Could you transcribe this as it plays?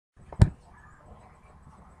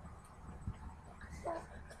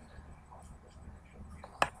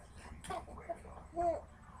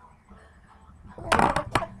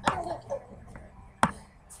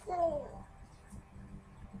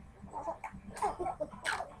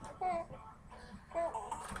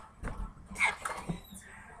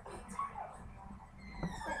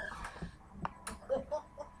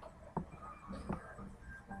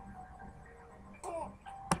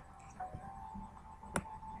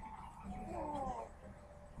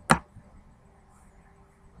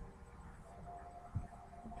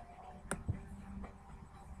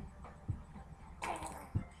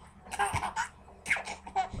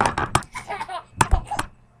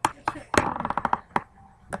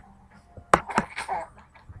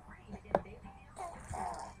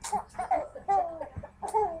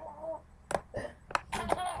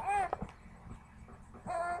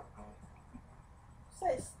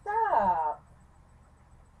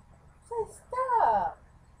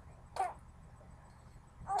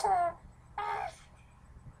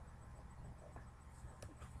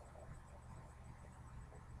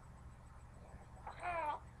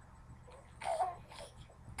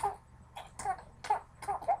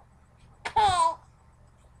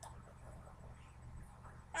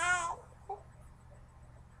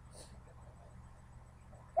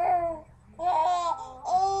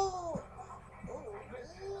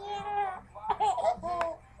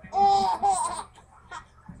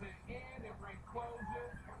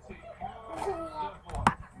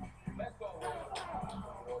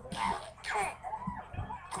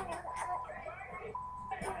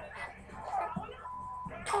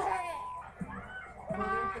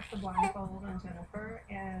puts the blindfold on Jennifer,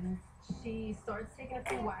 and she starts taking a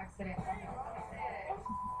few whacks at it.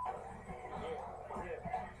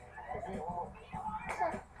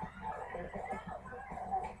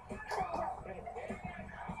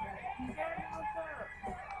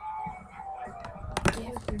 It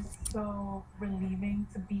was just so relieving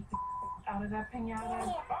to beat the out of that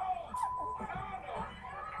pinata.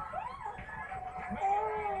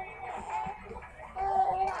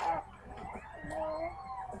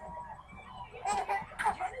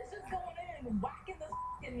 Jenna's just going in and whacking the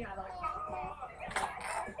pinata.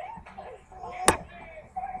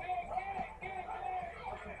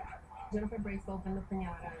 Jennifer breaks open the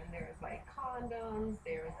pinata, and there's like condoms,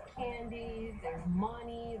 there's candy, there's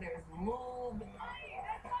money, there's lube.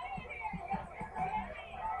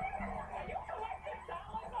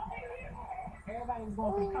 Everybody was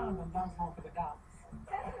going for the condoms, I was going for the dollars.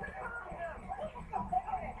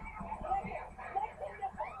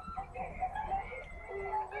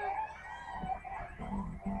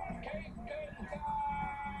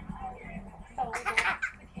 So we go to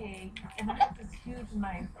the cake, and I have this huge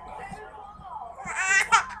knife.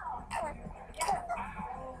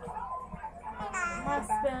 My The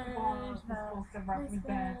basketball is supposed to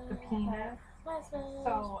represent the penis.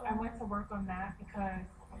 So I went to work on that because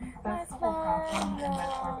that's the whole problem, and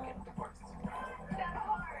that's why we're getting divorced.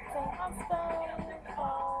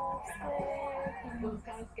 It was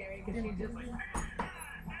kind of scary because she just like.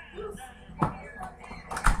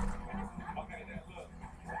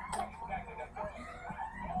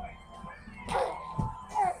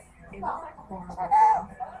 It was like horrible.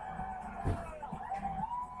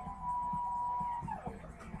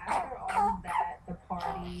 After all of that, the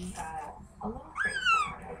party got a little crazy.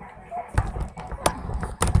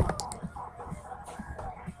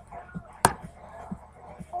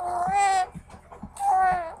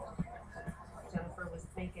 Jennifer was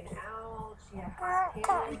making out. She had hot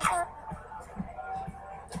hair.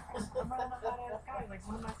 I'm running my hot ass guy. Like,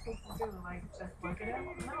 what am I supposed to do? Like, just look at him?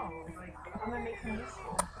 No. Like, I'm gonna make him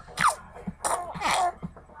useful. I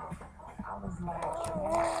was like,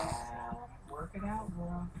 yeah, work it out,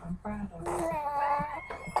 girl. I'm proud of you.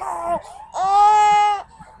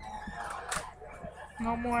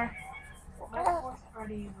 No more. My divorce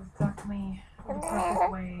party was definitely the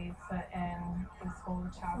perfect way to end this whole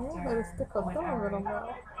chapter. Oh, let it stick up with there a Eric. little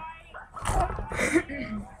more.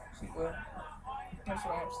 She will. That's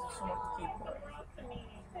why she wants to keep it.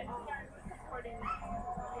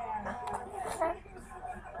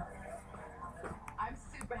 I'm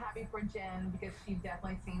super happy for Jen because she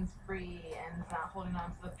definitely seems free and is not holding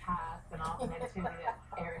on to the past and all the negativity that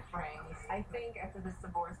Eric brings. I think after this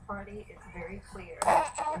divorce party, it's very clear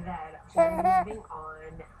that Jen is moving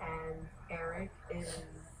on and Eric is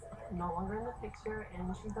no longer in the picture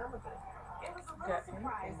and she's done with it. It was a little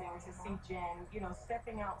surprising to see Jen,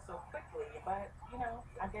 stepping out so quickly. But,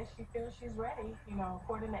 I guess she feels she's ready.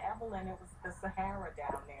 According to Evelyn, it was the Sahara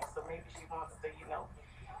down there. So maybe she wants to, get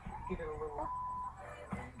it a little...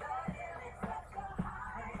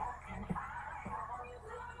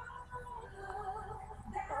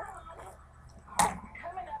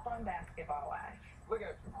 Coming up on Basketball Live. Look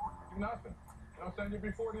at you. You nothing. You know what I'm saying? You'll be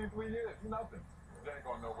 40 in 3 years. You nothing. You ain't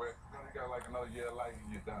going nowhere. You only got like another year of life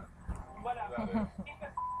and you're done. What up? Out. You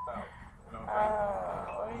know what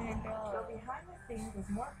I'm saying? So behind the scenes is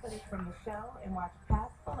more footage from the show and watch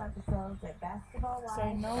past full episodes at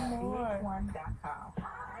basketballlive.vh1.com.